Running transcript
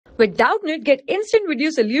With Doubtnut, get instant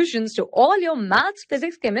video solutions to all your maths,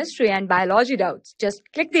 physics, chemistry, and biology doubts. Just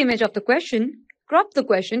click the image of the question, crop the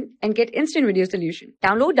question, and get instant video solution.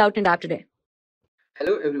 Download Doubtnut app today.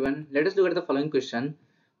 Hello everyone, let us look at the following question.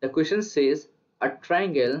 The question says a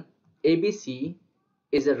triangle ABC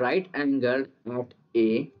is a right angle at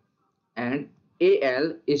A and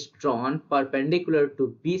AL is drawn perpendicular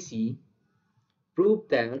to BC. Prove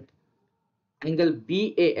that angle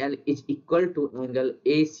BAL is equal to angle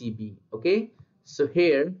ACB. Okay, so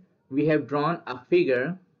here we have drawn a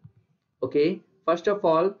figure. Okay, first of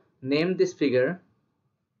all, name this figure.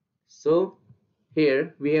 So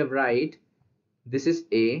here we have write this is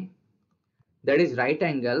A, that is right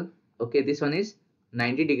angle. Okay, this one is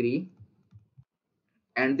 90 degree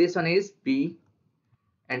and this one is B,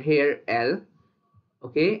 and here L.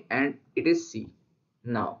 Okay, and it is C.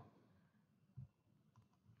 Now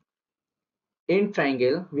in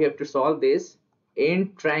triangle we have to solve this.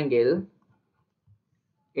 In triangle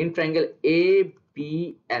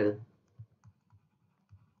ABL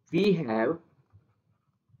we have,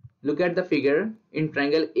 look at the figure in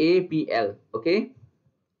triangle ABL. Okay,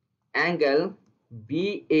 angle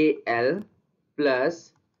BAL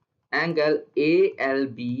plus angle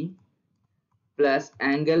ALB plus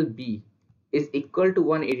angle B is equal to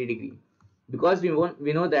 180 degree, because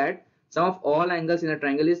we know that sum of all angles in a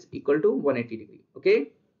triangle is equal to 180 degree. Okay,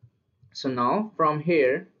 so now from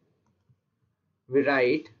here we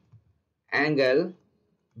write angle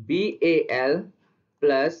BAL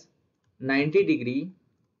plus 90 degree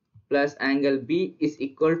plus angle B is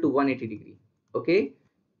equal to 180 degree. Okay,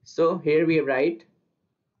 so here we write,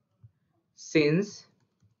 since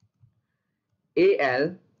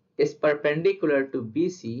AL is perpendicular to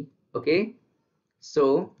BC, okay,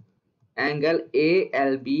 so angle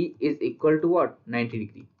ALB is equal to what? 90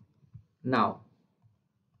 degree. Now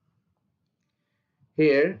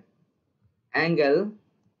here angle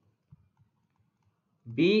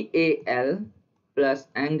BAL plus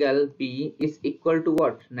angle B is equal to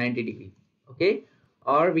what? 90 degree. Okay,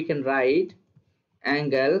 or we can write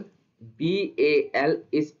angle BAL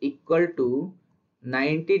is equal to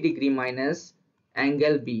 90 degree minus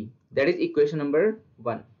angle B. That is equation number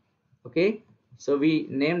 1. Okay, so we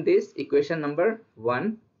name this equation number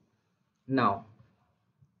 1. Now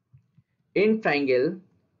in triangle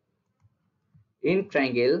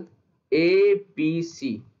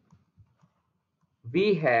ABC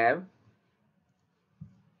we have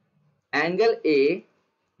angle A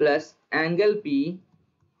plus angle B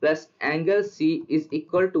plus angle C is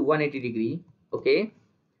equal to 180 degree. Okay,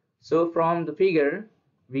 so from the figure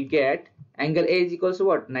we get angle A is equal to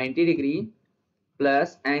what? 90 degree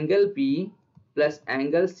plus angle B plus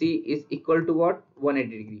angle C is equal to what?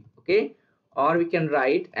 180 degree. Okay, or we can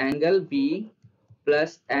write angle B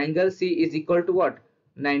plus angle C is equal to what?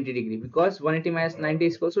 90 degree, because 180 minus 90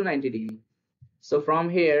 is equal to 90 degree. So from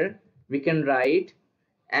here we can write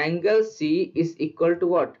angle C is equal to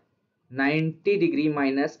what? 90 degree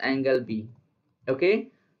minus angle B. Okay,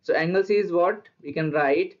 so angle C is what? We can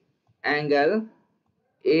write angle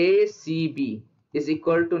ACB is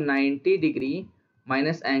equal to 90 degree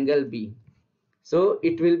minus angle B. So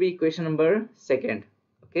it will be equation number 2.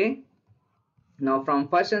 Okay, now from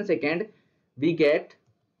first and second we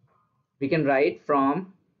can write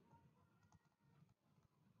from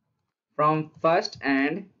first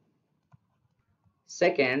and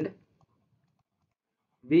second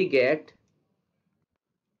we get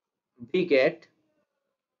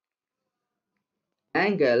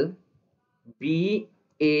angle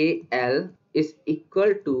BAL is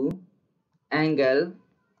equal to angle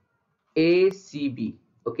ACB.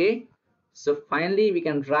 Okay, so finally we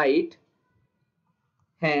can write,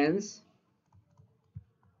 hence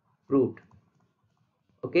proved.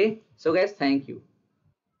 Okay, so guys, thank you.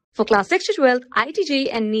 For class 6 to 12, IIT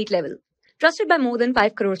JEE and NEET level. Trusted by more than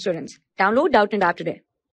 5 crore students. Download Doubtnut app today.